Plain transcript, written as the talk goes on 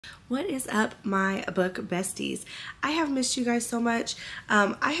What is up, my book besties? I have missed you guys so much.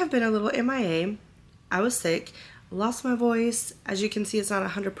 I have been a little MIA. I was sick, lost my voice. As you can see, it's not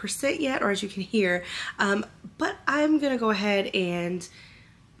 100% yet, or as you can hear, but I'm gonna go ahead and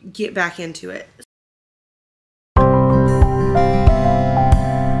get back into it.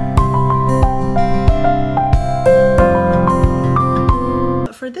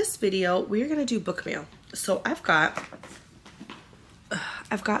 For this video, we're gonna do book mail. So I've got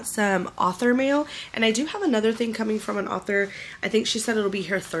some author mail, and I do have another thing coming from an author. I think she said it'll be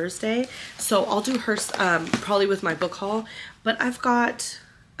here Thursday, so I'll do hers probably with my book haul. But I've got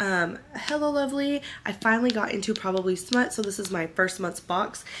Hello Lovely. I finally got into Probably Smut, so this is my first month's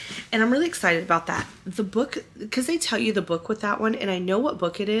box, and I'm really excited about that. The book, because they tell you the book with that one, and I know what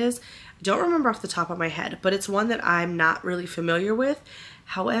book it is. I don't remember off the top of my head, but it's one that I'm not really familiar with.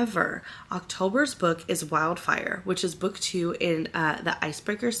 However, October's book is Wildfire, which is book 2 in the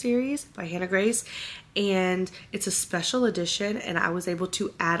Icebreaker series by Hannah Grace, and it's a special edition, and I was able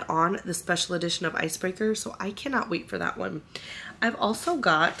to add on the special edition of Icebreaker, so I cannot wait for that one. I've also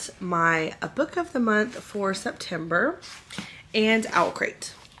got my book of the month for September and Owl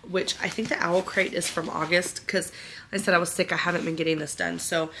Crate, which I think the Owl Crate is from August because I said I was sick. I haven't been getting this done,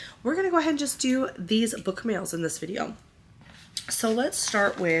 so we're going to go ahead and just do these book mails in this video. So let's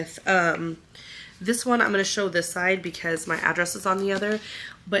start with this one. I'm going to show this side because my address is on the other,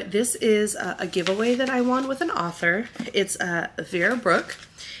 but this is a giveaway that I won with an author. It's Vera Brooke,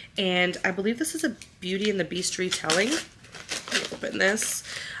 and I believe this is a Beauty and the Beast retelling. Let me open this.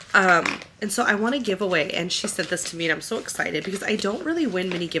 And so I won a giveaway, and she sent this to me, and I'm so excited because I don't really win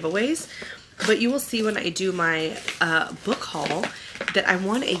many giveaways, but you will see when I do my book haul that I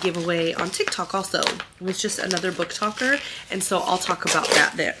won a giveaway on TikTok also with just another book talker, and so I'll talk about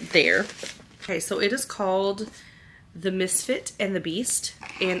that there. Okay, so it is called The Misfit and the Beast,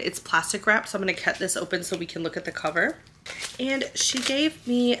 and it's plastic wrapped, so I'm going to cut this open so we can look at the cover. And she gave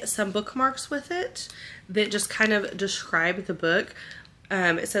me some bookmarks with it that just kind of describe the book.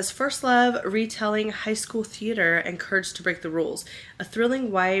 It says, First Love, Retelling High School Theater, and Courage to Break the Rules. A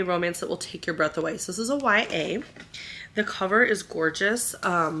thrilling YA romance that will take your breath away. So this is a YA. The cover is gorgeous.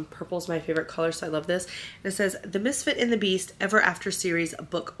 Purple is my favorite color, so I love this. And it says, The Misfit and the Beast, Ever After Series,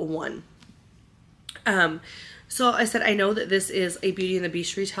 Book 1. So I said I know that this is a Beauty and the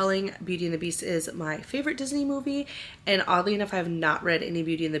Beast retelling. Beauty and the Beast is my favorite Disney movie, and oddly enough I have not read any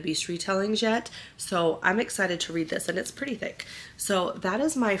Beauty and the Beast retellings yet, so I'm excited to read this, and it's pretty thick. So that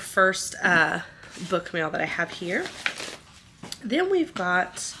is my first book mail that I have here. Then we've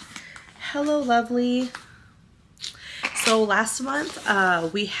got Hello Lovely. So last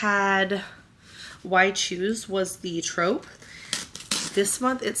month we had Why Choose was the trope. This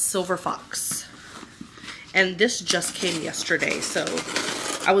month it's Silver Fox. And this just came yesterday, so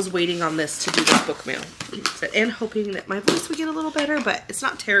I was waiting on this to do this book mail. And hoping that my voice would get a little better, but it's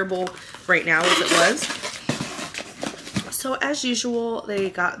not terrible right now as it was. So as usual, they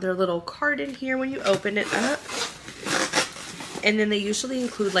got their little card in here when you open it up. And then they usually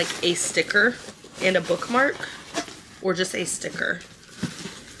include like a sticker and a bookmark, or just a sticker.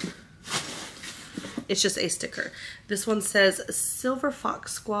 It's just a sticker. This one says Silver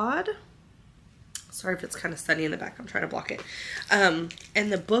Fox Squad. Sorry if it's kind of sunny in the back. I'm trying to block it. And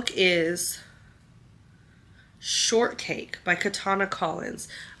the book is Shortcake by Katana Collins.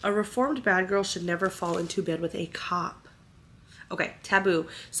 A reformed bad girl should never fall into bed with a cop. Okay, taboo.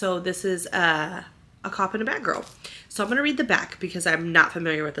 So this is a cop and a bad girl. So I'm going to read the back because I'm not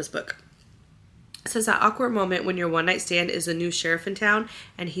familiar with this book. It says, that awkward moment when your one-night stand is a new sheriff in town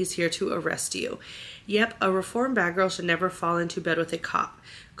and he's here to arrest you. Yep, a reformed bad girl should never fall into bed with a cop.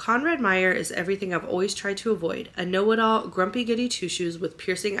 Conrad Meyer is everything I've always tried to avoid. A know-it-all, grumpy goody two-shoes with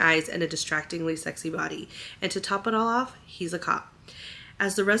piercing eyes and a distractingly sexy body. And to top it all off, he's a cop.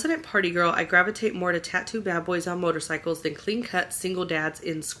 As the resident party girl, I gravitate more to tattoo bad boys on motorcycles than clean-cut single dads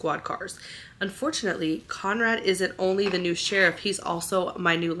in squad cars. Unfortunately, Conrad isn't only the new sheriff, he's also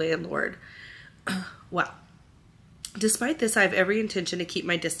my new landlord. Wow. Despite this, I have every intention to keep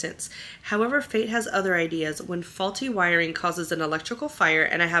my distance. However, fate has other ideas. When faulty wiring causes an electrical fire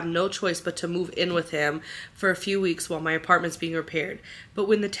and I have no choice but to move in with him for a few weeks while my apartment's being repaired. But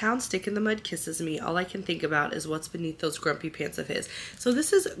when the town stick in the mud kisses me, all I can think about is what's beneath those grumpy pants of his. So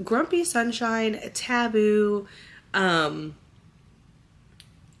this is Grumpy Sunshine, Taboo,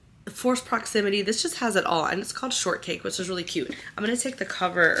 forced proximity. This just has it all, and it's called Shortcake, which is really cute. I'm going to take the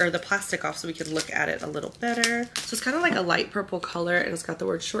cover or the plastic off so we can look at it a little better. So it's kind of like a light purple color, and it's got the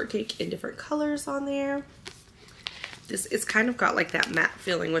word Shortcake in different colors on there. It's kind of got like that matte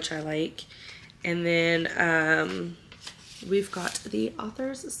feeling, which I like. And then We've got the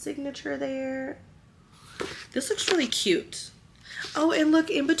author's signature there. This looks really cute. Oh, and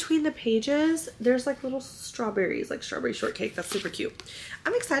look, in between the pages, there's like little strawberries, like strawberry shortcake. That's super cute.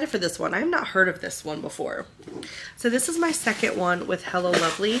 I'm excited for this one. I have not heard of this one before. So this is my second one with Hello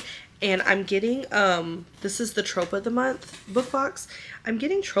Lovely. And I'm getting, this is the trope of the month book box. I'm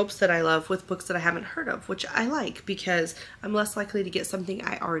getting tropes that I love with books that I haven't heard of, which I like because I'm less likely to get something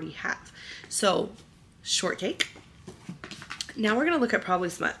I already have. So, shortcake. Now we're going to look at Probably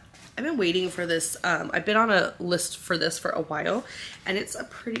Smut. I've been waiting for this. I've been on a list for this for a while, and it's a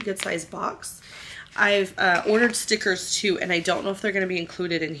pretty good size box. I've ordered stickers too, and I don't know if they're going to be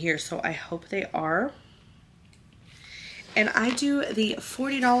included in here, so I hope they are. And I do the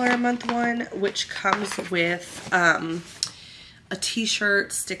 $40 a month one, which comes with a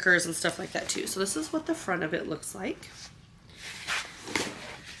t-shirt, stickers, and stuff like that too. So this is what the front of it looks like.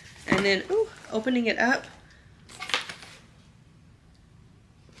 And then, ooh, opening it up.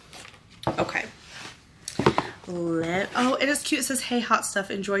 Okay. Oh, it is cute. It says, hey, hot stuff,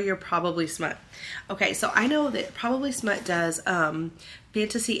 enjoy your Probably Smut. Okay, so I know that Probably Smut does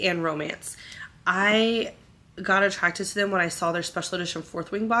fantasy and romance. I got attracted to them when I saw their special edition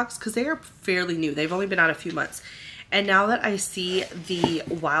 4th Wing box because they are fairly new. They've only been out a few months. And now that I see the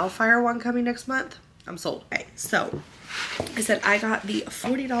Wildfire one coming next month, I'm sold. Okay, so I said I got the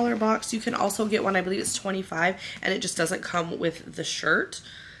 $40 box. You can also get one, I believe it's $25, and it just doesn't come with the shirt.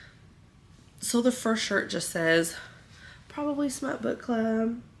 So the first shirt just says Probably Smut Book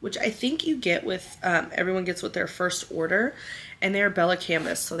Club, which I think you get with, everyone gets with their first order, and they're Bella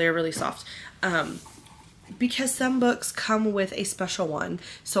Canvas, so they're really soft. Because some books come with a special one,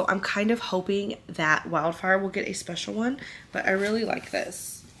 so I'm kind of hoping that Wildfire will get a special one, but I really like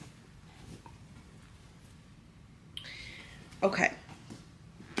this. Okay.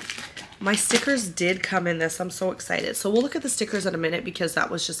 My stickers did come in this. I'm so excited. So we'll look at the stickers in a minute because that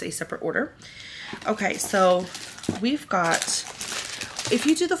was just a separate order. Okay, so we've got, if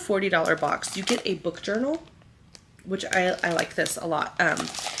you do the $40 box, you get a book journal, which I like this a lot.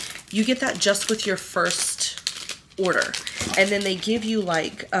 You get that just with your first order. And then they give you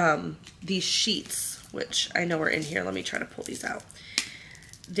like these sheets, which I know are in here. Let me try to pull these out.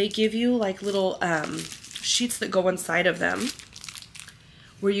 They give you like little sheets that go inside of them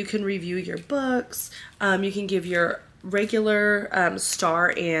where you can review your books. You can give your regular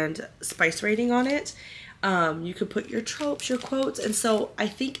star and spice rating on it. You can put your tropes, your quotes. And so I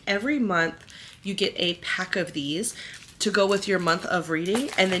think every month you get a pack of these to go with your month of reading,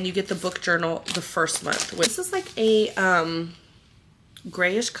 and then you get the book journal the first month. This is like a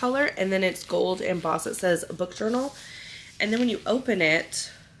grayish color, and then it's gold embossed. It says book journal, and then when you open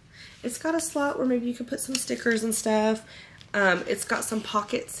it, it's got a slot where maybe you could put some stickers and stuff. It's got some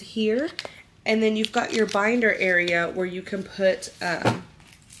pockets here, and then you've got your binder area where you can put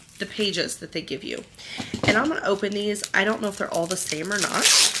the pages that they give you. And I'm gonna open these. I don't know if they're all the same or not.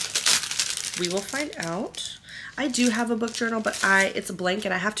 We will find out. I do have a book journal, but it's blank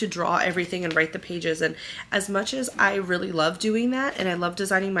and I have to draw everything and write the pages. And as much as I really love doing that and I love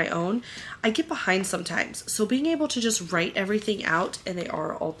designing my own, I get behind sometimes. So being able to just write everything out, and they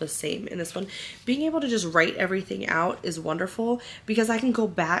are all the same in this one, being able to just write everything out is wonderful because I can go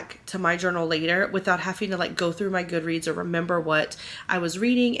back to my journal later without having to like go through my Goodreads or remember what I was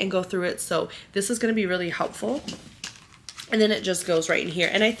reading and go through it. So this is going to be really helpful. And then it just goes right in here.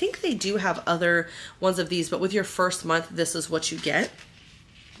 And I think they do have other ones of these, but with your first month, this is what you get.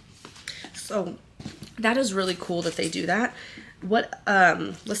 So that is really cool that they do that.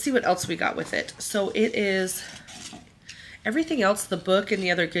 Let's see what else we got with it. So it is, everything else, the book and the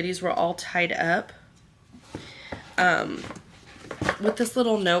other goodies were all tied up with this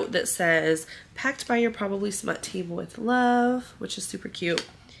little note that says, packed by your Probably Smut team with love, which is super cute.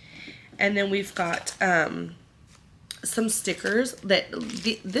 And then we've got some stickers that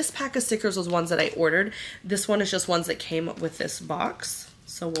this pack of stickers was ones that I ordered. This one is just ones that came with this box.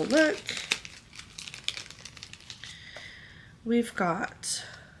 So we'll look. We've got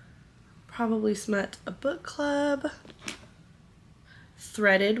Probably Smut a book club,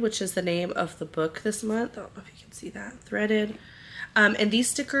 Threaded, which is the name of the book this month. I don't know if you can see that. Threaded. And these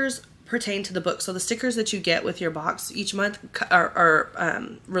stickers pertain to the book. So the stickers that you get with your box each month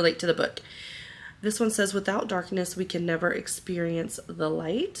relate to the book. This one says, without darkness, we can never experience the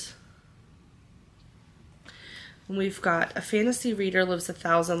light. And we've got a fantasy reader lives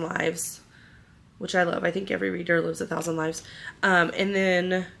 1,000 lives, which I love. I think every reader lives 1,000 lives. And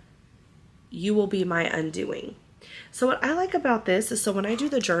then you will be my undoing. So what I like about this is, so when I do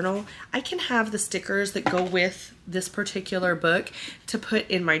the journal, I can have the stickers that go with this particular book to put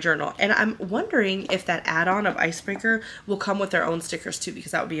in my journal. And I'm wondering if that add-on of Icebreaker will come with their own stickers too,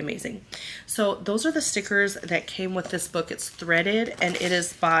 because that would be amazing. So those are the stickers that came with this book. It's threaded, and it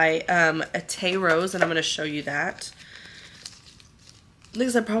is by Tay Rose, and I'm going to show you that. Like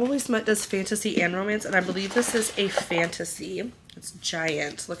I said, Probably Smut does fantasy and romance, and I believe this is a fantasy. It's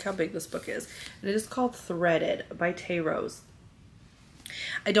giant. Look how big this book is. And it is called Threaded by Tay Rose.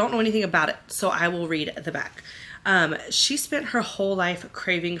 I don't know anything about it, so I will read the back. She spent her whole life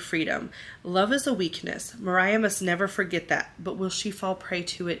craving freedom. Love is a weakness. Mariah must never forget that, but will she fall prey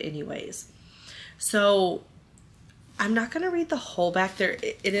to it anyways? So I'm not going to read the whole back there.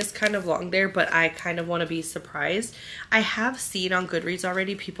 It is kind of long there, but I kind of want to be surprised. I have seen on Goodreads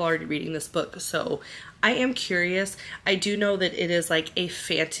already people already reading this book, so I am curious. I do know that it is like a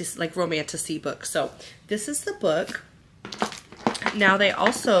fantasy, like romantasy book. So this is the book. Now they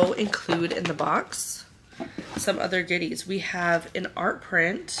also include in the box some other goodies. We have an art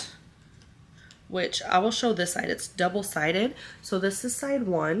print, which I will show this side. It's double-sided. So this is side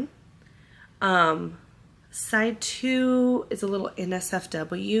 1. Side 2 is a little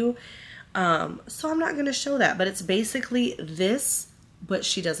NSFW. So I'm not going to show that, but it's basically this, but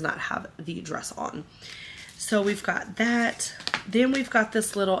she does not have the dress on. So we've got that. Then we've got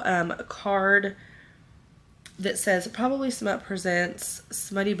this little card that says Probably Smut presents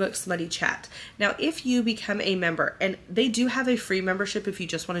Smutty Book, Smutty Chat. Now, if you become a member, and they do have a free membership if you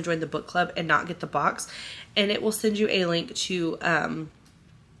just want to join the book club and not get the box, and it will send you a link to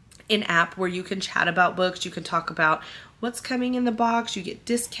an app where you can chat about books. You can talk about what's coming in the box. You get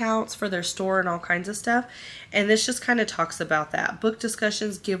discounts for their store and all kinds of stuff. And this just kind of talks about that. Book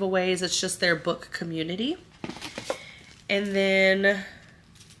discussions, giveaways. It's just their book community. And then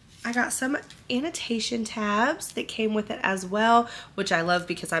I got some annotation tabs that came with it as well, which I love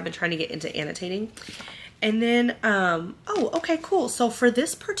because I've been trying to get into annotating. And then, oh, okay, cool. So for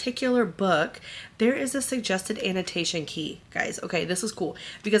this particular book, there is a suggested annotation key, guys. Okay, this is cool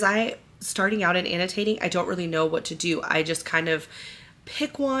because starting out in annotating, I don't really know what to do. I just kind of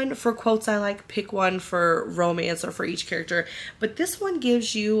pick one for quotes I like, pick one for romance or for each character. But this one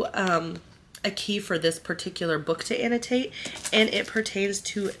gives you a key for this particular book to annotate, and it pertains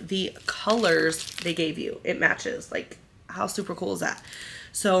to the colors they gave you. It matches. Like, how super cool is that?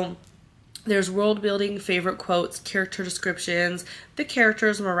 So there's world building, favorite quotes, character descriptions, the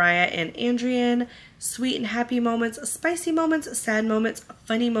characters Mariah and Andrian, sweet and happy moments, spicy moments, sad moments,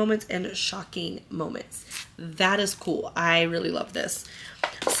 funny moments, and shocking moments. That is cool. I really love this.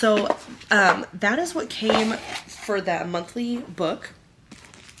 So that is what came for that monthly book.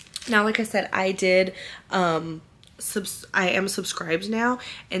 Now, like I said, I did I am subscribed now,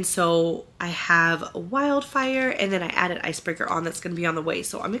 and so I have Wildfire, and then I added Icebreaker on. That's going to be on the way,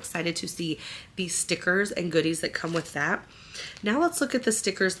 so I'm excited to see these stickers and goodies that come with that. Now let's look at the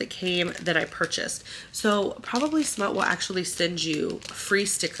stickers that came that I purchased. So Probably Smut will actually send you free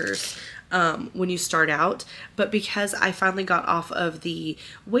stickers when you start out, but because I finally got off of the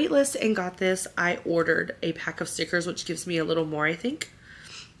wait list and got this, I ordered a pack of stickers, which gives me a little more, I think.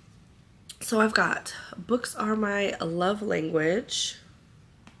 So I've got Books Are My Love Language.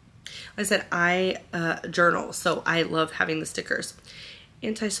 Like I said, I journal, so I love having the stickers.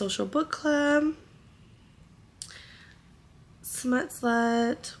 Antisocial Book Club. Smut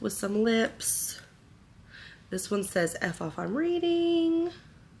Slut with some lips. This one says F off, I'm reading.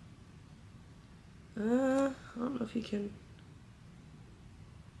 I don't know if you can.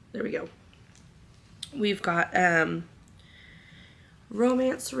 There we go. We've got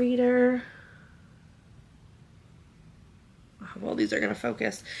Romance Reader. Well, these are going to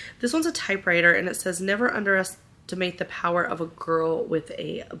focus. This one's a typewriter, and it says, never underestimate the power of a girl with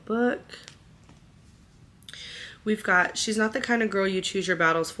a book. We've got, she's not the kind of girl you choose your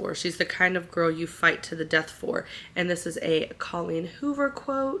battles for. She's the kind of girl you fight to the death for. And this is a Colleen Hoover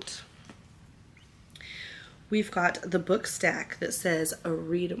quote. We've got the book stack that says,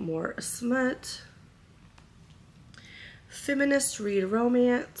 read more smut. Feminist read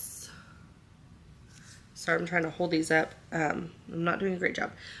romance. Sorry, I'm trying to hold these up. I'm not doing a great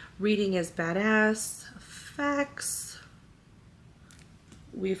job. Reading is badass. Facts.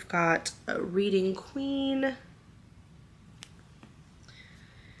 We've got a reading queen.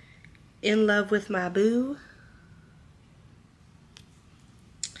 In love with my boo.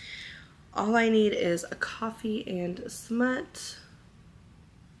 All I need is a coffee and smut.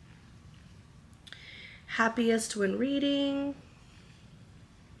 Happiest when reading.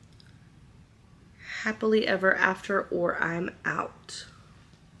 Happily ever after, or I'm out.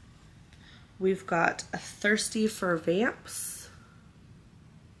 We've got a Thirsty for Vamps.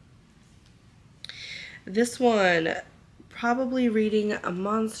 This one, probably reading a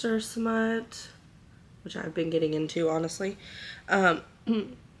monster smut, which I've been getting into, honestly.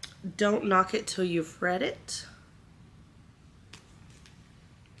 Don't Knock It Till You've Read It.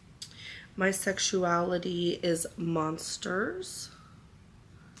 My Sexuality is Monsters.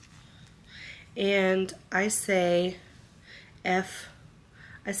 And I say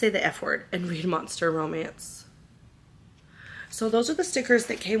the F word and read monster romance. So those are the stickers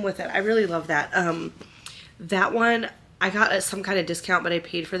that came with it. I really love that. That one, I got some kind of discount, but I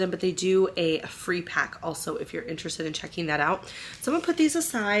paid for them. But they do a free pack also if you're interested in checking that out. So I'm going to put these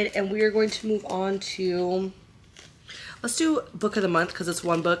aside, and we are going to move on to, let's do book of the month because it's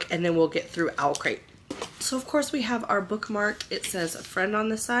one book, and then we'll get through Owl Crate. So of course we have our bookmark. It says friend on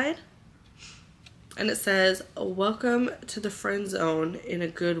the side. And it says, welcome to the friend zone in a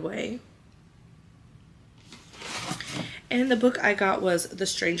good way. And the book I got was The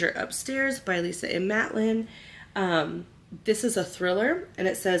Stranger Upstairs by Lisa M. Matlin. This is a thriller, and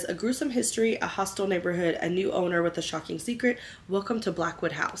it says, a gruesome history, a hostile neighborhood, a new owner with a shocking secret. Welcome to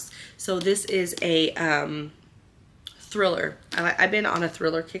Blackwood House. So this is a thriller. I've been on a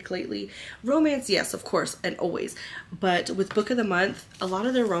thriller kick lately. Romance, yes, of course, and always. But with book of the month, a lot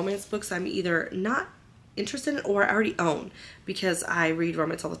of their romance books I'm either not interested in or I already own because I read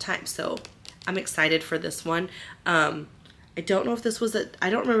romance all the time. So I'm excited for this one. I don't know if this was I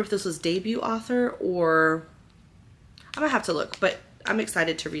don't remember if this was debut author or I'm gonna have to look, but I'm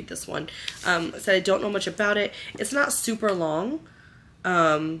excited to read this one. So I don't know much about it. It's not super long.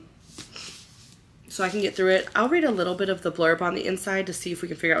 So I can get through it. I'll read a little bit of the blurb on the inside to see if we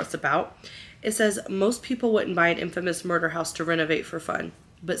can figure out what it's about. It says, most people wouldn't buy an infamous murder house to renovate for fun,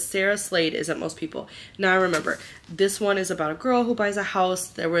 but Sarah Slade isn't most people. Now I remember, this one is about a girl who buys a house.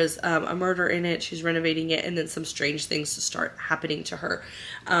 There was a murder in it. She's renovating it, and then some strange things start happening to her.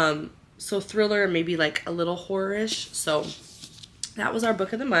 So thriller, maybe like a little horror-ish. So that was our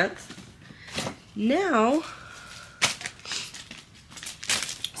book of the month. Now,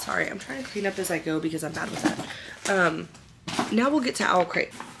 sorry, I'm trying to clean up as I go because I'm bad with that. Now we'll get to Owl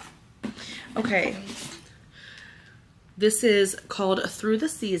Crate. Okay. This is called Through the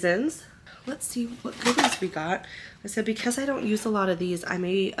Seasons. Let's see what goodies we got. I said because I don't use a lot of these, I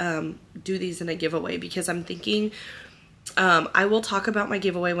may do these in a giveaway because I'm thinking I will talk about my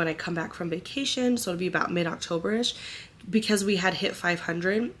giveaway when I come back from vacation. So it'll be about mid-October-ish because we had hit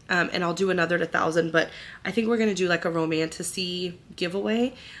 500 and I'll do another at 1,000, but I think we're going to do like a romantasy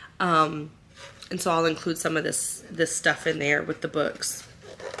giveaway. And so I'll include some of this stuff in there with the books.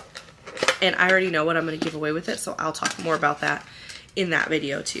 And I already know what I'm going to give away with it, so I'll talk more about that in that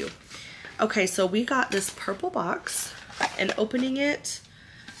video too. Okay, so we got this purple box, and opening it,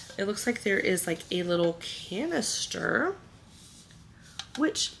 it looks like there is like a little canister,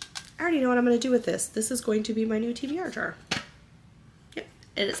 which I already know what I'm going to do with this. This is going to be my new TBR jar. Yep,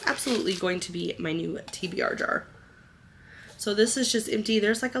 it is absolutely going to be my new TBR jar. So this is just empty.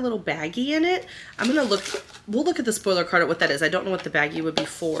 There's like a little baggie in it. We'll look at the spoiler card at what that is. I don't know what the baggie would be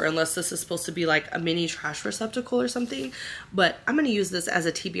for unless this is supposed to be like a mini trash receptacle or something. But I'm going to use this as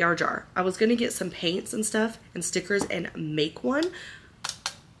a TBR jar. I was going to get some paints and stuff and stickers and make one,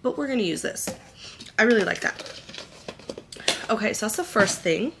 but we're going to use this. I really like that. Okay, so that's the first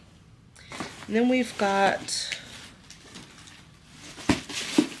thing. And then we've got,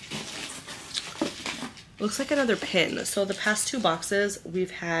 looks like another pin. So the past two boxes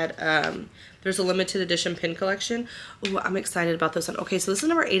we've had, there's a limited edition pin collection. Ooh, I'm excited about this one. Okay, so this is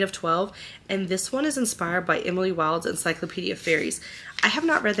number 8 of 12, and this one is inspired by Emily Wilde's Encyclopedia of Fairies. I have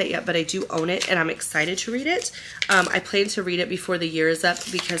not read that yet, but I do own it, and I'm excited to read it. I plan to read it before the year is up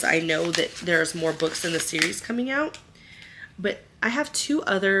because I know that there's more books in the series coming out. But I have two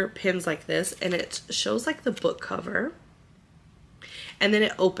other pins like this, and it shows like the book cover, and then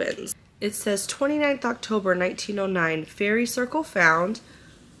it opens. It says 29th October 1909, Fairy Circle found.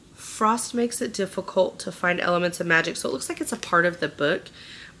 Frost makes it difficult to find elements of magic. So it looks like it's a part of the book,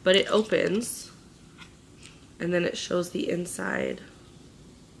 but it opens and then it shows the inside.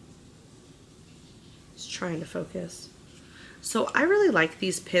 Just trying to focus. So I really like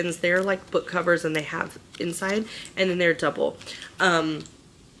these pins. They're like book covers and they have inside, and then they're double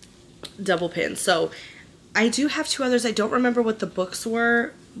pins. So I do have two others. I don't remember what the books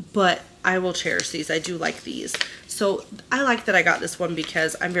were, but I will cherish these. I do like these. So I like that I got this one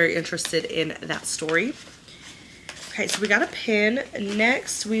because I'm very interested in that story. Okay, so we got a pin.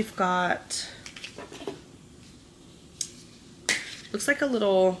 Next we've got, looks like a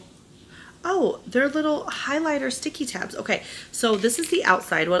little, Oh, they're little highlighter sticky tabs. Okay, so this is the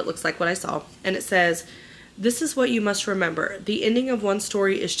outside, what it looks like, what I saw. And it says, this is what you must remember. The ending of one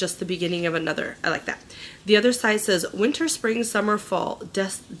story is just the beginning of another. I like that. The other side says, winter, spring, summer, fall.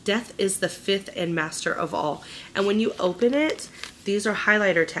 Death is the fifth and master of all. And when you open it, these are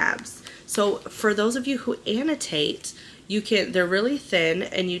highlighter tabs. So for those of you who annotate, they're really thin,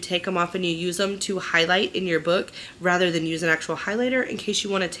 and you take them off and you use them to highlight in your book rather than use an actual highlighter in case you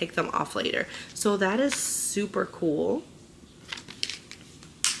want to take them off later. So that is super cool.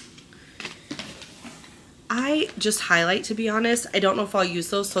 I just highlight, to be honest. I don't know if I'll use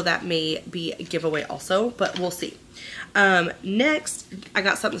those, so that may be a giveaway also, but we'll see. Next, I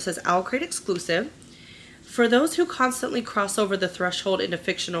got something that says Owl Crate exclusive. For those who constantly cross over the threshold into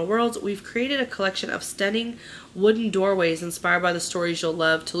fictional worlds, we've created a collection of stunning wooden doorways inspired by the stories you'll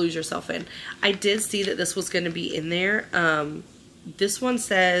love to lose yourself in. I did see that this was going to be in there. This one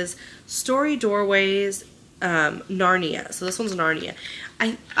says Story Doorways, Narnia. So this one's Narnia.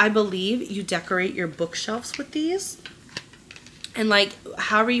 I believe you decorate your bookshelves with these. And like,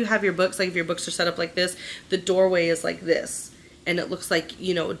 however you have your books, like if your books are set up like this, the doorway is like this. And it looks like,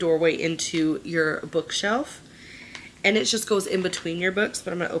 you know, a doorway into your bookshelf. And it just goes in between your books.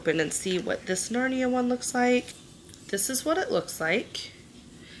 But I'm going to open and see what this Narnia one looks like. This is what it looks like.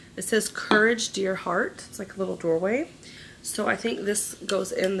 It says Courage, Dear Heart. It's like a little doorway. So I think this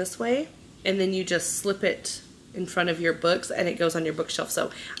goes in this way. And then you just slip it in front of your books and it goes on your bookshelf. So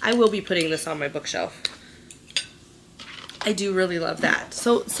I will be putting this on my bookshelf. I do really love that.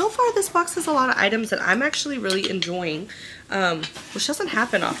 So far this box has a lot of items that I'm actually really enjoying, which doesn't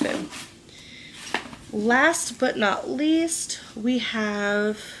happen often. Last but not least, we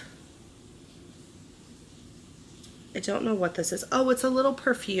have, I don't know what this is. Oh, it's a little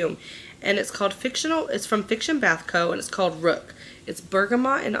perfume, and it's called Fictional. It's from Fiction Bath Co. and it's called Rook. It's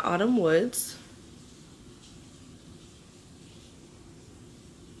Bergamot and Autumn Woods.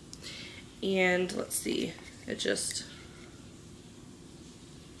 And let's see, it just,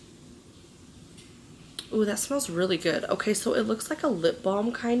 ooh, that smells really good. Okay, so it looks like a lip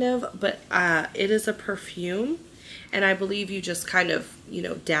balm kind of, but it is a perfume. And I believe you just kind of, you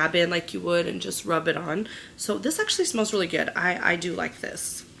know, dab in like you would and just rub it on. So this actually smells really good. I do like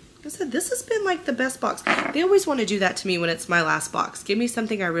this. Like I said, this has been like the best box. They always want to do that to me when it's my last box. Give me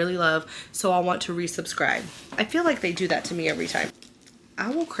something I really love so I'll want to resubscribe. I feel like they do that to me every time.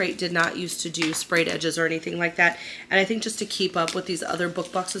 Owl Crate did not used to do sprayed edges or anything like that, and I think just to keep up with these other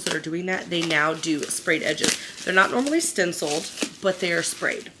book boxes that are doing that, they now do sprayed edges. They're not normally stenciled, but they are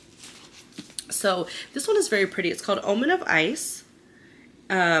sprayed. So this one is very pretty. It's called Omen of Ice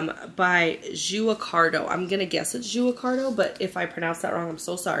by Juacardo. I'm gonna guess it's Juacardo, but if I pronounce that wrong, I'm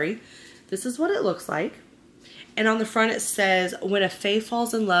so sorry. This is what it looks like. And on the front it says, when a fae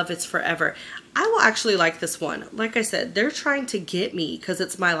falls in love, it's forever. I will actually like this one. Like I said, they're trying to get me because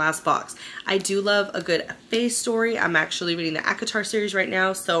it's my last box. I do love a good fae story. I'm actually reading the ACOTAR series right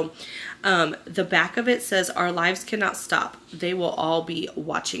now. So the back of it says, our lives cannot stop. They will all be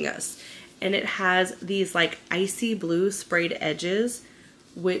watching us. And it has these like icy blue sprayed edges,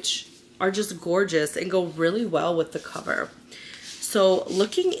 which are just gorgeous and go really well with the cover. So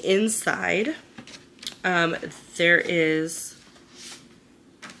looking inside, there is,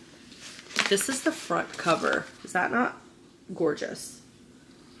 this is the front cover. Is that not gorgeous?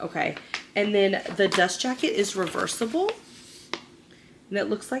 Okay. And then the dust jacket is reversible. And it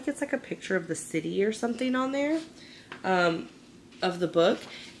looks like it's like a picture of the city or something on there, of the book.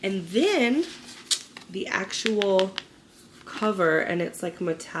 And then the actual cover, and it's like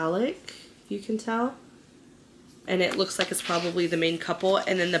metallic, you can tell. And it looks like it's probably the main couple.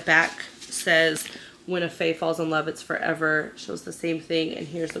 And then the back says, when a fae falls in love, it's forever. Shows the same thing. And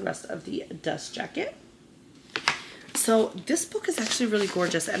here's the rest of the dust jacket. So this book is actually really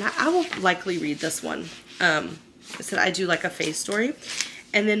gorgeous, and I will likely read this one. I said I do like a fae story.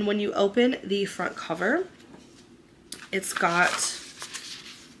 And then when you open the front cover, it's got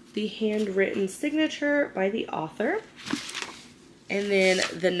the handwritten signature by the author. And then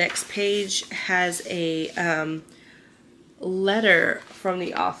the next page has a letter from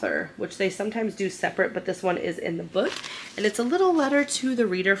the author, which they sometimes do separate, but this one is in the book. And it's a little letter to the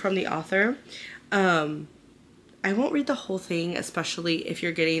reader from the author. I won't read the whole thing, especially if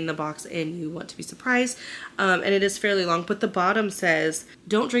you're getting the box and you want to be surprised. And it is fairly long, but the bottom says,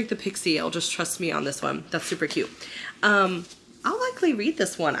 don't drink the pixie ale, just trust me on this one. That's super cute. I'll likely read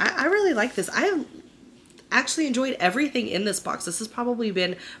this one. I really like this. I actually enjoyed everything in this box. This has probably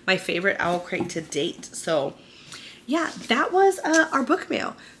been my favorite Owl Crate to date. So yeah, that was our book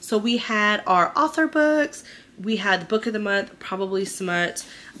mail. So we had our author books, we had the book of the month, Probably Smut,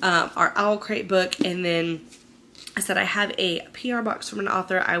 our Owl Crate book, and then I said I have a PR box from an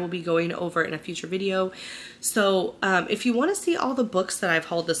author I will be going over in a future video. So if you want to see all the books that I've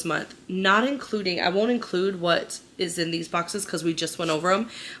hauled this month, not including, I won't include what is in these boxes because we just went over them,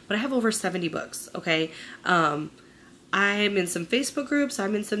 but I have over 70 books, okay? I'm in some Facebook groups,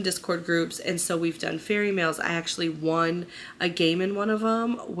 I'm in some Discord groups, and so we've done fairy mails. I actually won a game in one of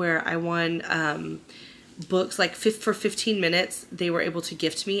them where I won books like for 15 minutes they were able to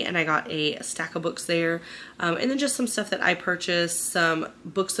gift me, and I got a stack of books there, and then just some stuff that I purchased, some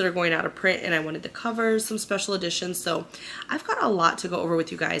books that are going out of print and I wanted the covers, some special editions. So I've got a lot to go over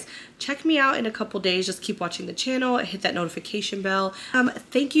with you guys. Check me out in a couple days. Just keep watching the channel, hit that notification bell.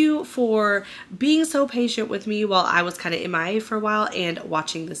 Thank you for being so patient with me while I was kind of MIA for a while and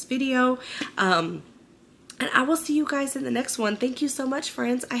watching this video, and I will see you guys in the next one. Thank you so much,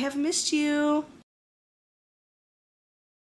 friends. I have missed you.